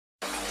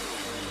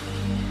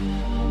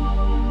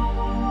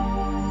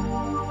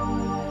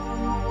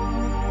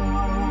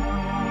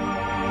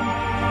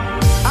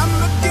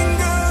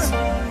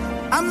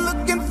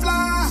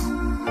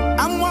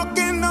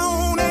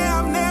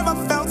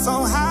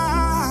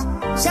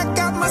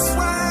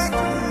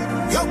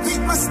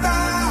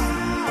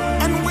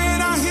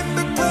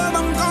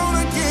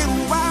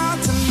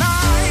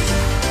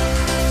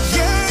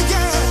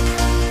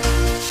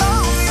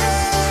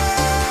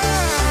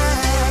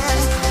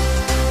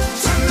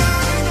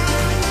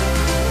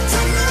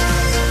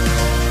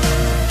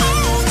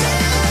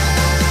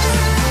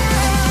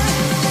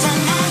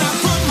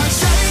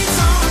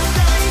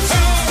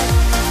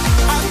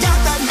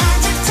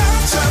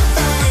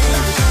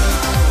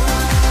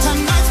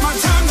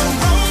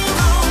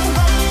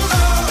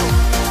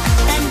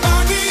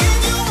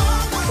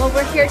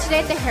today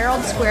at the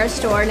Herald Square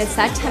store, and it's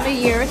that time of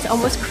year. It's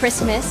almost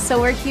Christmas, so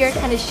we're here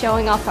kind of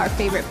showing off our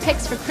favorite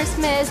picks for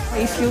Christmas.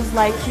 It feels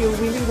like you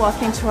really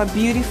walk into a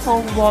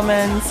beautiful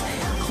woman's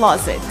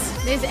closet.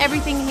 There's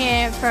everything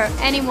here for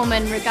any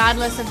woman,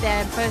 regardless of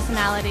their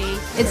personality.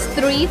 It's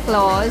 3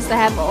 floors. They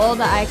have all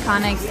the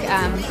iconic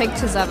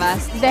pictures of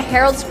us. The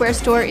Herald Square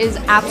store is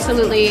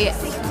absolutely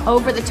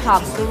over the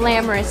top,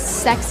 glamorous,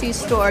 sexy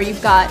store.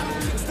 You've got,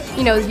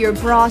 you know, your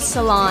bra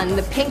salon,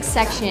 the pink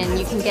section.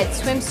 You can get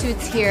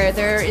swimsuits here.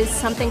 There is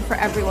something for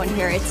everyone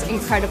here. It's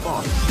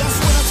incredible.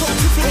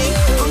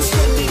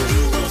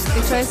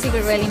 Victoria's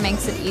Secret really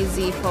makes it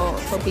easy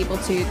for people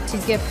to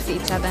gift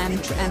each other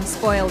and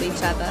spoil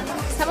each other.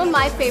 Some of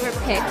my favorite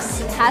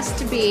picks has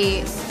to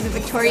be the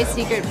Victoria's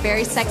Secret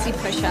Very Sexy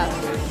Push-Up.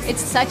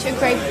 It's such a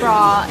great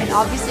bra. It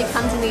obviously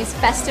comes in these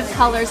festive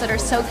colors that are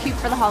so cute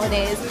for the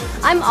holidays.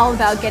 I'm all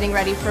about getting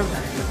ready for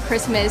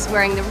Christmas,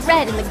 wearing the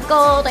red and the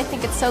gold. I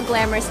think it's so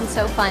glamorous and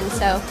so fun,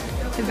 so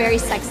the Very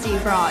Sexy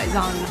bra is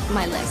on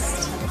my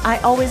list. I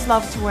always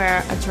love to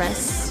wear a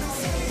dress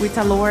with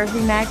a lower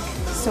V-neck,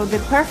 so the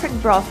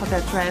perfect bra for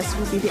that dress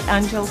would be the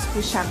Angel's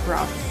Push-Up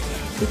bra,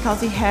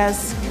 because it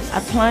has a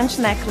plunge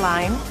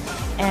neckline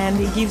and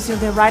it gives you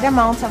the right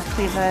amount of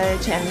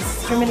cleavage and it's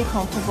extremely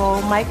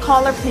comfortable. My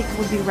color pick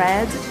would be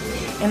red,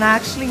 and I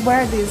actually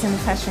wear this in the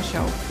fashion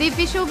show. The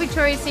official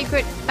Victoria's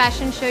Secret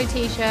fashion show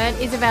t-shirt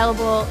is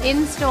available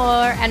in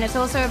store, and it's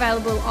also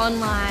available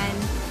online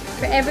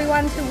for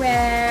everyone to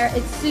wear.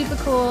 It's super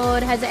cool.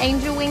 It has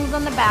angel wings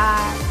on the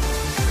back,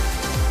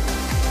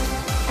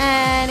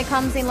 and it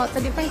comes in lots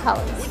of different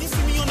colors.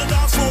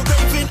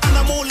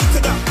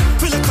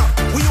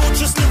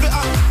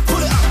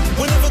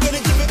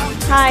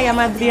 Hi, I'm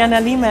Adriana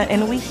Lima,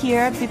 and we're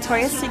here at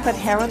Victoria's Secret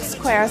Herald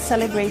Square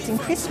celebrating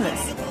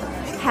Christmas.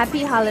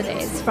 Happy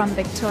holidays from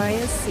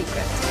Victoria's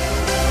Secret.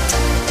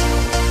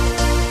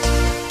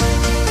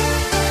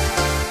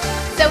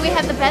 So we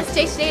had the best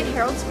day today at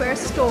Herald Square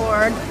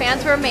store. The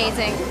fans were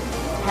amazing.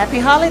 Happy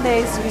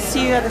holidays. We'll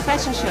see you at the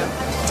fashion show.